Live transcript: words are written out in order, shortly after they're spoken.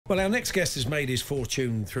Well, our next guest has made his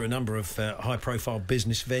fortune through a number of high-profile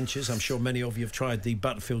business ventures. I'm sure many of you have tried the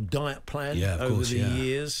Butterfield diet plan over the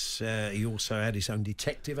years. He also had his own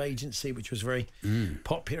detective agency, which was very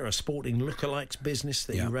popular, a sporting lookalikes business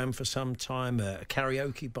that he ran for some time, a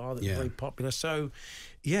karaoke bar that was very popular. So,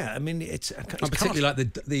 yeah, I mean, it's I particularly like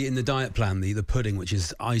the in the diet plan, the pudding, which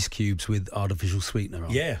is ice cubes with artificial sweetener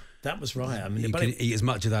on. Yeah, that was right. I mean, you can eat as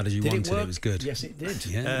much of that as you wanted. It was good. Yes, it did.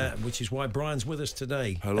 Yeah. Which is why Brian's with us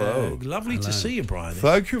today. Hello. Lovely to see you, Brian.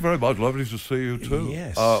 Thank you very much. Lovely to see you too.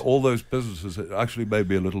 Yes. All those businesses, it actually made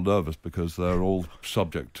me a little nervous because they're all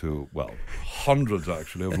subject to, well, hundreds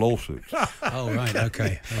actually of lawsuits. Oh, right,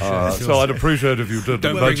 okay. So I'd appreciate if you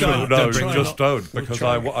didn't mention it. No, just don't, We'll because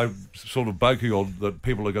try. I'm sort of banking on that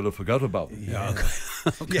people are going to forget about me. Yeah,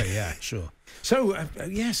 okay. Yeah, sure. So,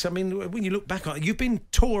 yes, I mean, when you look back on it, you've been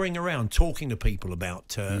touring around, talking to people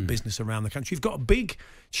about business around the country. You've got a big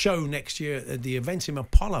show next year at the event in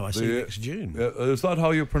Apollo, I see, next June. Is that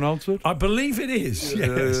how you pronounce it? I believe it is.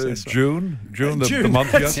 Yes, that's right. June, the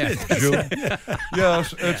month, yes? June.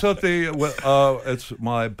 Yes, it's at the, it's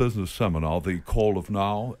my business seminar, the Call of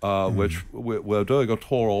Now, which we're doing a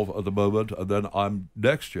tour of at the moment, and then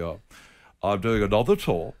next year, I'm doing another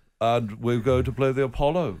tour. And we're going to play the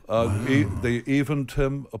Apollo, the Even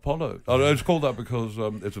Tim Apollo. It's called that because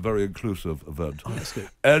it's a very inclusive event. Oh, that's good.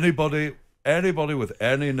 Anybody with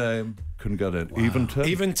any name can get in. Wow.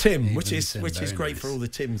 Even Tim, which is great for all the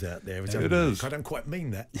Tims out there. It is. I don't quite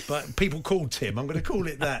mean that, but people call Tim. I'm going to call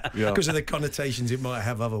it that because of the connotations it might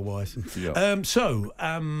have otherwise. Yeah.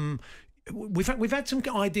 We've had some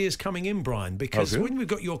ideas coming in, Brian, because when we've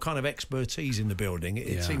got your kind of expertise in the building,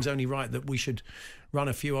 it seems only right that we should run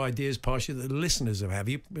a few ideas past you that the listeners have. Are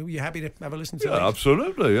you happy to have a listen to these?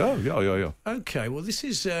 Absolutely, yeah. Okay, well, this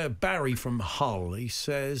is Barry from Hull. He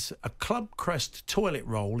says, a club crest toilet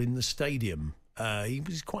roll in the stadium. He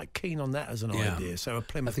was quite keen on that as an idea. So a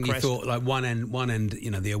Plymouth crest. I think he thought like one end,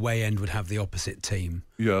 the away end would have the opposite team.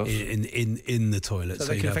 Yes. In the toilet, so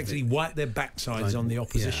they can effectively wipe their backsides on the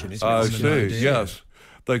opposition. I see. Yes.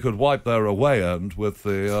 They could wipe their away end with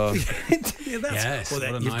the. You've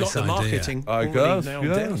got the marketing. I guess.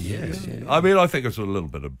 Yes. I mean, I think it's a little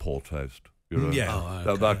bit in poor taste. You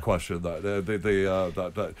know, that question,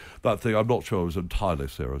 that thing. I'm not sure it was entirely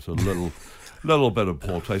serious. A little bit of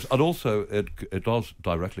poor taste, and also it does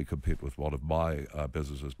directly compete with one of my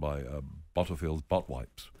businesses, my Butterfield butt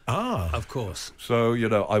wipes. Of course. So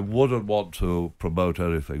I wouldn't want to promote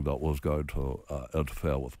anything that was going to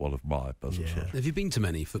interfere with one of my businesses. Yeah. Have you been to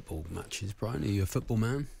many football matches, Brian? Are you a football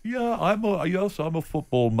man? Yeah, I'm a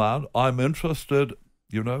football man. I'm interested.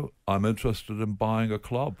 I'm interested in buying a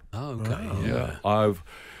club. Oh, okay. Yeah.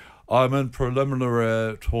 I'm in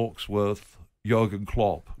preliminary talks with Jurgen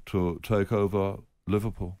Klopp to take over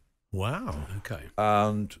Liverpool. Wow. Okay.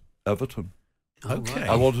 And Everton. Okay.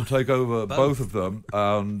 I want to take over both of them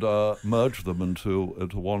and merge them into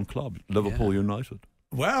one club, Liverpool United.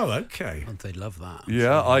 Wow. Okay. They'd love that.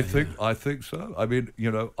 Yeah, I think so. I mean,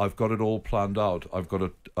 I've got it all planned out. I've got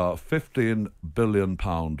a £15 billion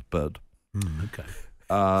bid. Okay.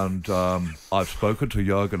 And I've spoken to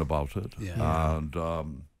Jurgen about it. Yeah. And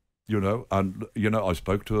I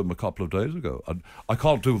spoke to him a couple of days ago, and I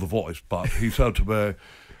can't do the voice, but he said to me,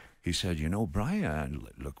 Brian,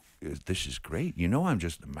 look, this is great. I'm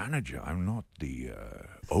just the manager. I'm not the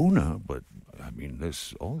owner, but I mean,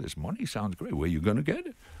 all this money sounds great. Where are you going to get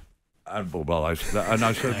it? And I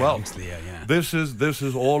said, well, this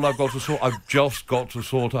is all I've got to sort. I've just got to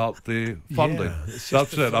sort out the funding.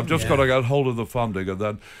 That's it. I've just got to get hold of the funding, and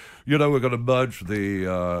then, we're going to merge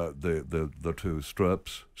the two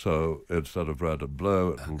strips. So instead of red and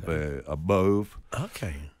blue, it will be a mauve.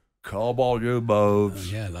 Okay. Come on, you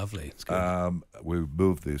mauves. Oh, yeah, lovely. It's good. We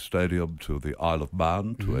moved the stadium to the Isle of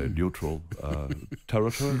Man, to a neutral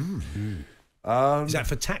territory. Is that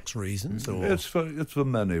for tax reasons? Or? It's for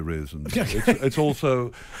many reasons. It's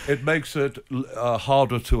also, it makes it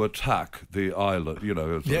harder to attack the island.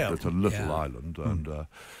 It's a little island, and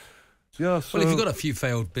so well, if you've got a few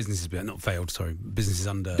failed businesses, businesses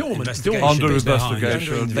under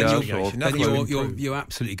investigation, then you're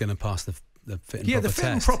absolutely going to pass the fit and proper the Fit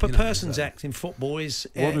and test, Proper Persons Act in football is...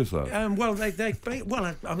 What is that? A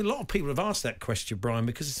lot of people have asked that question, Brian,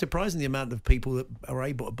 because it's surprising the amount of people that are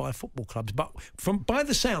able to buy football clubs. But by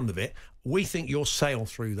the sound of it, we think you'll sail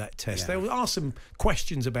through that test. They will ask some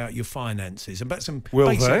questions about your finances, about some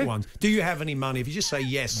basic ones. Do you have any money? If you just say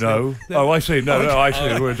yes... No. I see. No, I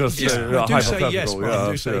see. We're just do say yes,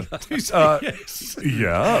 Brian. Do say yes.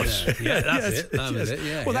 Yes. Yeah, that's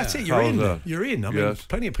it. Well, that's it. You're in. You're in. I mean,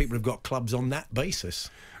 plenty of people have got clubs on that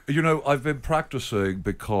basis. You know, I've been practicing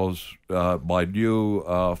because my new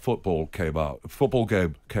football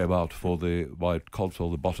game came out for my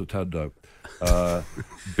console, the Butterfield,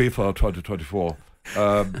 FIFA 2024.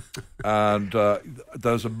 And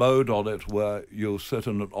there's a mode on it where you'll sit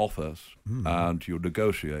in an office and you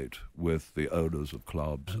negotiate with the owners of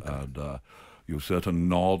clubs, and you sit and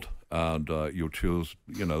nod, and you choose,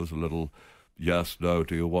 you know, there's a little yes, no,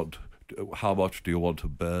 how much do you want to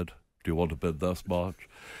bid? Do you want to bid this much?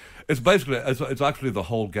 It's basically, it's actually the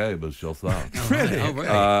whole game is just that. Really? Oh,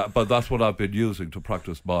 really? But that's what I've been using to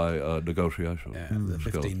practice my negotiation. Yeah, the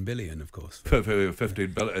 15 billion, of course.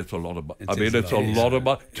 15 billion, it's a lot of money. I mean, it's a lot of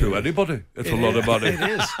money to anybody. It's a lot of money. It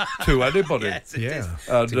is. To anybody. Yes, it is.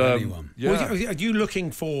 And, to anyone. Yeah. Well, are you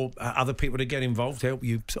looking for other people to get involved to help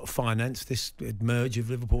you sort of finance this merge of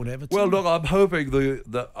Liverpool and Everton? Well, look, I'm hoping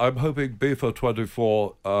FIFA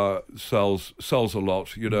 24 sells a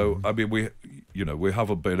lot. You know, I mean, we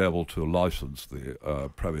haven't been able to license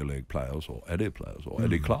the Premier League players or any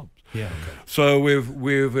clubs. Yeah. Okay. So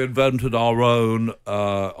we've invented our own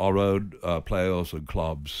players and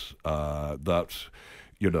clubs that,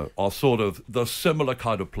 you know, are sort of the similar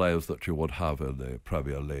kind of players that you would have in the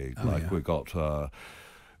Premier League. We've got,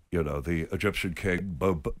 you know, the Egyptian king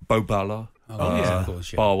Bo Bala, of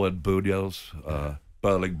course, Barwin Bunyan,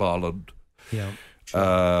 Berling Barland. Yeah.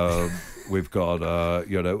 We've got,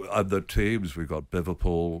 you know, other teams. We've got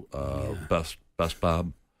Liverpool, Best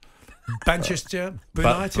Bam, Manchester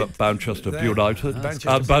United, Manchester United,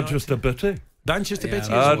 and Manchester Bitty. Manchester Bitty as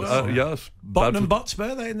as well. Yes, Bottom and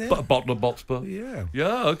Botspur, they in there. Bottom and Botspur.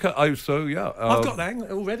 Yeah. Okay. I've got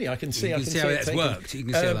that already. I can see. You can see how it's worked. You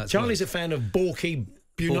can see how that's Charlie's worked. a fan of Borky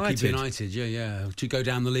United. Yeah. Do you go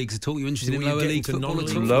down the leagues at all? You interested in lower leagues football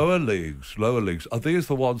at all? Lower leagues. Are these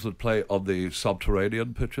the ones that play on the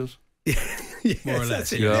subterranean pitches? More or less.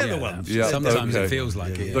 They're the ones. Yeah, Sometimes it feels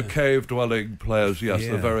like it. The cave-dwelling players, yes,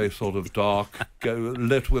 they're very sort of dark,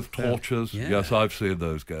 lit with torches. Yeah. Yes, I've seen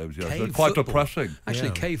those games. Yes, they're Cave quite football. depressing. Actually,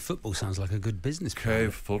 cave football sounds like a good business plan.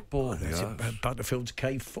 Cave football, yes. Butterfield's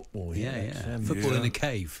cave football. Yeah. Football in a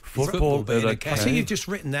cave. Football in a I cave. see you've just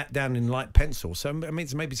written that down in light pencil, so I mean,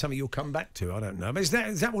 it's maybe something you'll come back to. I don't know. But is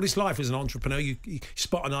that what it's like as an entrepreneur? You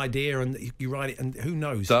spot an idea and you write it, and who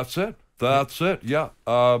knows? That's it. Yeah.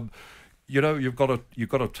 You know, you've got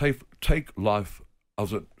to take life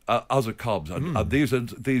as it comes, and these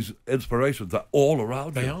inspirations, they're all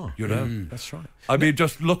around you. They are. You know, that's right. I mean,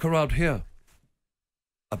 just look around here.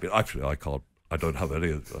 I mean, actually, I can't. I don't have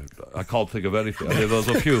any. I can't think of anything. I mean, there's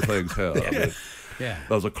a few things here. I mean,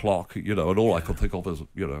 there's a clock, you know, and all I can think of is,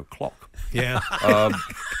 you know, a clock. Yeah.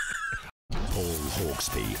 Paul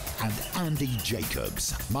Hawksby and Andy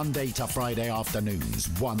Jacobs, Monday to Friday afternoons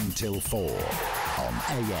 1 till 4 on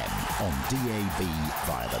AM, on DAB,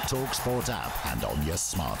 via the talkSPORT app and on your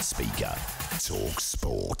smart speaker.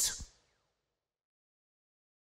 talkSPORT.